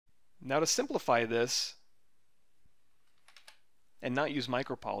Now to simplify this and not use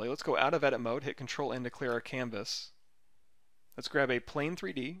micropoly, let's go out of edit mode, hit Control N to clear our canvas. Let's grab a plane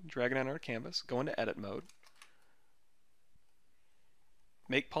 3D, drag it on our canvas, go into edit mode,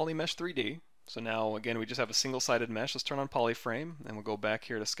 make poly mesh 3D. So now again we just have a single-sided mesh. Let's turn on polyframe and we'll go back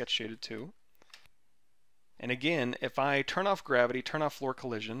here to sketch shaded 2. And again, if I turn off gravity, turn off floor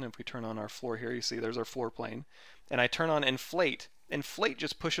collision, if we turn on our floor here, you see there's our floor plane, and I turn on inflate, inflate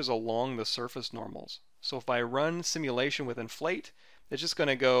just pushes along the surface normals. So if I run simulation with inflate, it's just going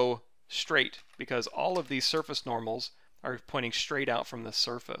to go straight because all of these surface normals are pointing straight out from the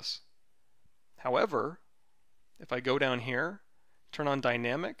surface. However, if I go down here, turn on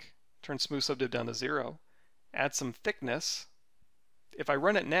dynamic, turn smooth subdiv down to 0, add some thickness, if I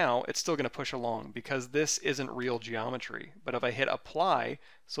run it now, it's still going to push along because this isn't real geometry. But if I hit apply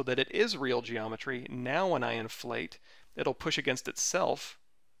so that it is real geometry, now when I inflate, it'll push against itself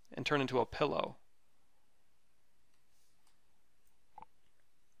and turn into a pillow.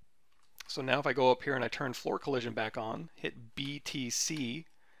 So now if I go up here and I turn floor collision back on, hit BTC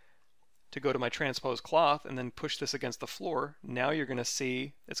to go to my transposed cloth and then push this against the floor, now you're going to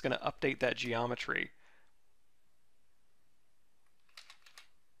see it's going to update that geometry.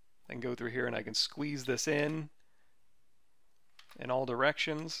 I can go through here and I can squeeze this in all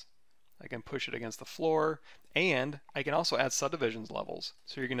directions. I can push it against the floor, and I can also add subdivisions levels.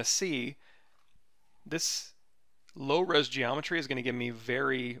 So you're going to see this low-res geometry is going to give me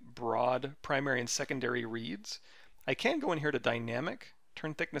very broad primary and secondary reads. I can go in here to dynamic,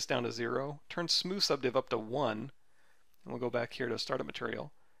 turn thickness down to 0, turn smooth subdiv up to 1, and we'll go back here to startup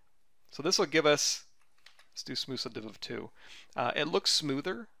material. So this will give us, let's do smooth subdiv of 2. It looks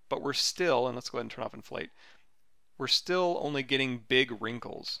smoother, but we're still, and let's go ahead and turn off inflate, we're still only getting big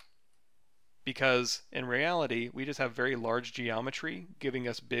wrinkles because in reality we just have very large geometry giving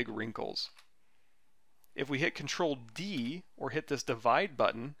us big wrinkles. If we hit Control D or hit this divide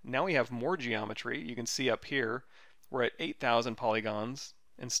button, now we have more geometry. You can see up here we're at 8,000 polygons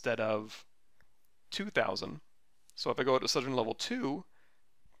instead of 2,000. So if I go to subdivision level 2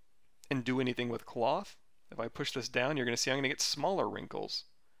 and do anything with cloth, if I push this down, you're going to see I'm going to get smaller wrinkles.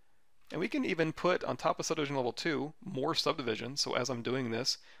 And we can even put on top of subdivision level 2 more subdivisions. So as I'm doing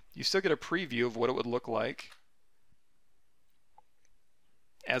this, you still get a preview of what it would look like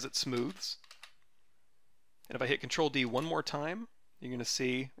as it smooths. And if I hit Control D one more time, you're going to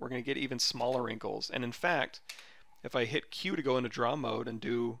see we're going to get even smaller wrinkles. And in fact, if I hit Q to go into draw mode and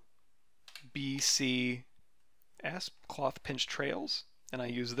do BCS, cloth pinch trails, and I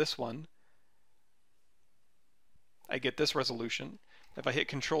use this one, I get this resolution. If I hit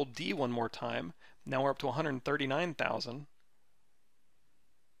Control D one more time, now we're up to 139,000.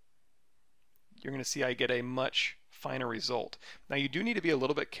 You're going to see I get a much finer result. Now you do need to be a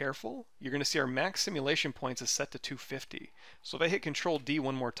little bit careful. You're going to see our max simulation points is set to 250. So if I hit Control D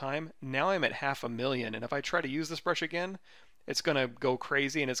one more time, now I'm at 500,000. And if I try to use this brush again, it's going to go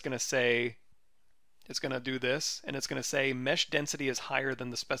crazy and it's going to say, it's going to do this, and it's going to say mesh density is higher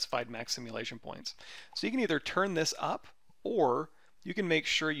than the specified max simulation points. So you can either turn this up or you can make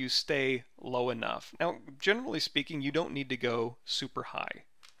sure you stay low enough. Now, generally speaking, you don't need to go super high.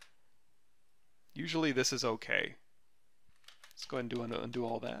 Usually this is okay. Let's go ahead and undo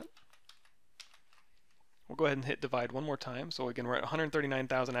all that. We'll go ahead and hit divide one more time. So again, we're at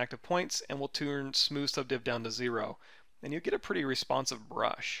 139,000 active points, and we'll turn smooth subdiv down to 0. And you get a pretty responsive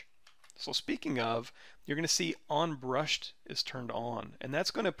brush. So speaking of, you're going to see on brushed is turned on, and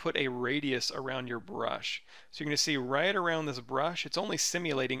that's going to put a radius around your brush. So you're going to see right around this brush, it's only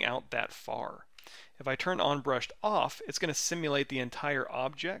simulating out that far. If I turn on brushed off, it's going to simulate the entire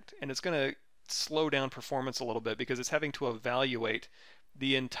object, and it's going to slow down performance a little bit because it's having to evaluate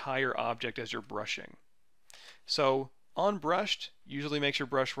the entire object as you're brushing. So on brushed usually makes your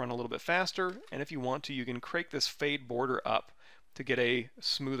brush run a little bit faster, and if you want to, you can crank this fade border up to get a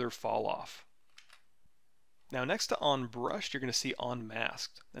smoother fall off. Now next to on brushed, you're going to see on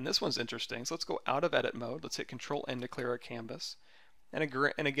masked, and this one's interesting. So let's go out of edit mode. Let's hit Control N to clear our canvas, and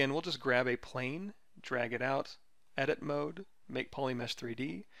again we'll just grab a plane, drag it out, edit mode, make polymesh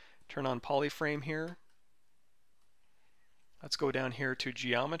 3D, turn on polyframe here. Let's go down here to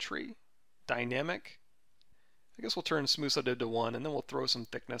geometry, dynamic. I guess we'll turn smooth subdiv to 1, and then we'll throw some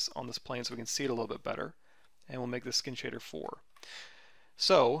thickness on this plane so we can see it a little bit better. And we'll make the skin shader 4.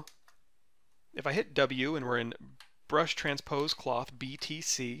 So if I hit W and we're in brush transpose cloth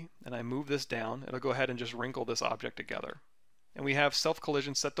BTC and I move this down, it'll go ahead and just wrinkle this object together. And we have self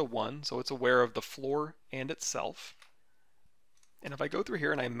collision set to 1, so it's aware of the floor and itself. And if I go through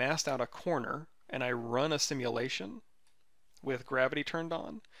here and I masked out a corner and I run a simulation, with gravity turned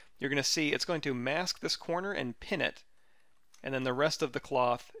on, you're going to see it's going to mask this corner and pin it, and then the rest of the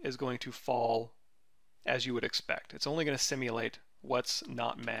cloth is going to fall as you would expect. It's only going to simulate what's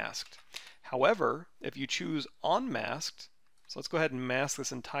not masked. However, if you choose unmasked, so let's go ahead and mask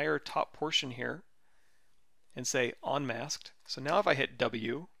this entire top portion here and say unmasked. So now if I hit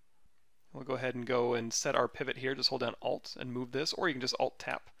W, we'll go ahead and go and set our pivot here. Just hold down Alt and move this, or you can just Alt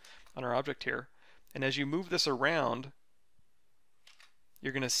tap on our object here. And as you move this around,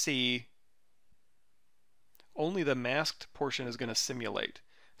 you're going to see only the masked portion is going to simulate.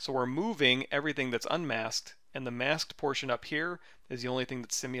 So we're moving everything that's unmasked, and the masked portion up here is the only thing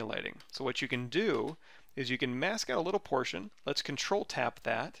that's simulating. So what you can do is you can mask out a little portion. Let's Control tap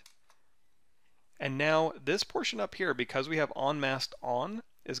that. And now this portion up here, because we have unmasked on,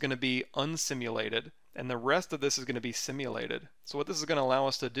 is going to be unsimulated, and the rest of this is going to be simulated. So what this is going to allow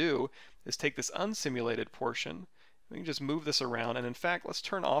us to do is take this unsimulated portion, we can just move this around, and in fact, let's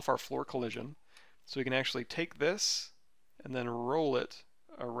turn off our floor collision so we can actually take this and then roll it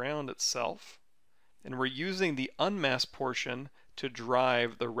around itself. And we're using the unmasked portion to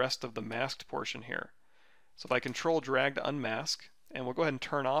drive the rest of the masked portion here. So if I Control drag to unmask, and we'll go ahead and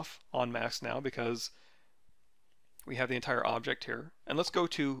turn off unmask now because we have the entire object here. And let's go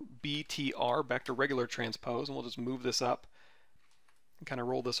to BTR, back to regular transpose, and we'll just move this up and kind of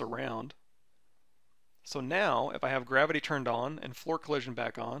roll this around. So now, if I have gravity turned on and floor collision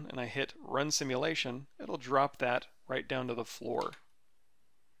back on, and I hit Run Simulation, it'll drop that right down to the floor.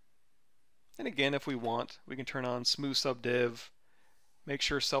 And again, if we want, we can turn on Smooth Subdiv, make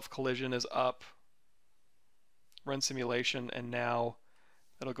sure Self Collision is up, Run Simulation, and now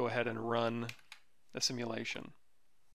it'll go ahead and run the simulation.